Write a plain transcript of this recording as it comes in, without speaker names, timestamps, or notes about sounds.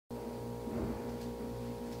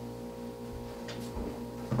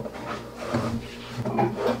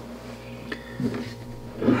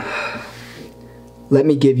Let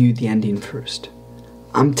me give you the ending first.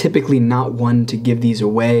 I'm typically not one to give these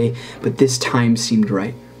away, but this time seemed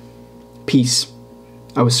right. Peace.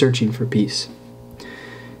 I was searching for peace.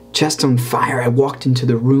 Chest on fire, I walked into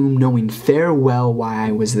the room knowing fair well why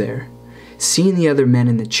I was there. Seeing the other men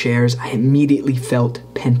in the chairs, I immediately felt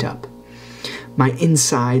pent up. My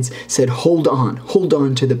insides said, hold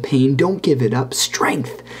on to the pain, don't give it up,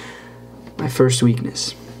 strength. My first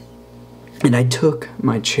weakness. And I took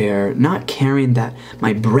my chair, not caring that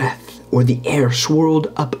my breath or the air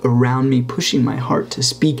swirled up around me, pushing my heart to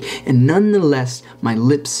speak, and nonetheless my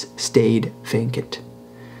lips stayed vacant.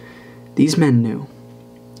 These men knew.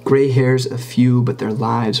 Gray hairs a few, but their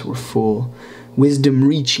lives were full. Wisdom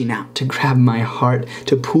reaching out to grab my heart,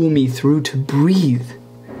 to pull me through, to breathe,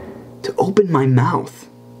 to open my mouth,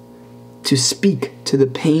 to speak to the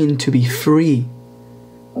pain, to be free.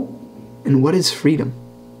 And what is freedom?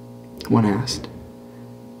 One asked.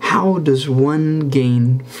 How does one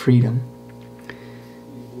gain freedom?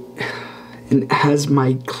 And as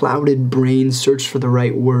my clouded brain searched for the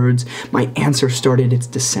right words, my answer started its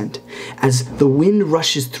descent. As the wind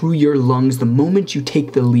rushes through your lungs the moment you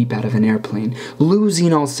take the leap out of an airplane,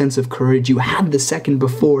 losing all sense of courage you had the second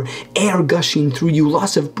before, air gushing through you,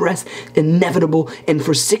 loss of breath inevitable, and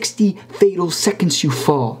for 60 fatal seconds you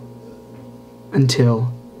fall.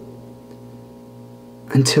 Until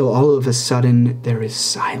all of a sudden there is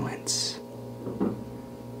silence.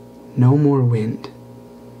 No more wind.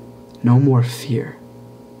 No more fear,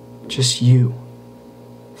 just you,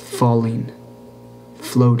 falling,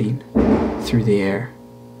 floating through the air.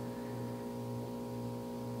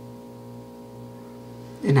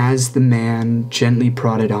 And as the man gently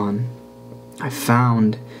prodded on, I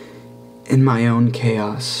found in my own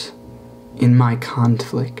chaos, in my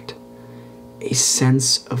conflict, a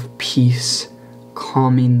sense of peace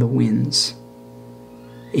calming the winds.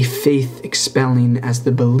 A faith expelling as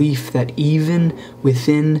the belief that even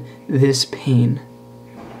within this pain,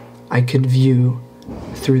 I could view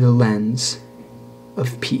through the lens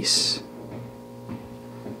of peace.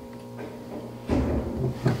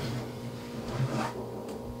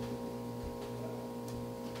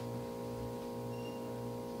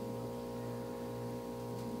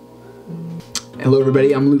 Hello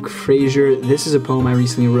everybody, I'm Luke Frazier. This is a poem I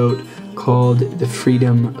recently wrote called The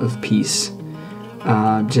Freedom of Peace.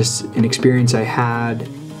 Just an experience I had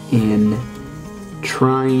in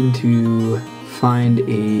trying to find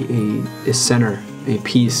a center, a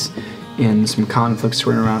peace in some conflicts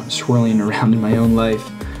swirling around in my own life.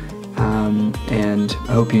 And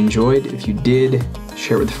I hope you enjoyed. If you did,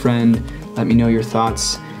 share it with a friend. Let me know your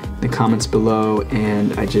thoughts in the comments below.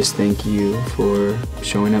 And I just thank you for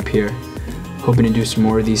showing up here. Hoping to do some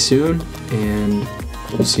more of these soon, and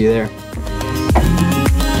we'll see you there.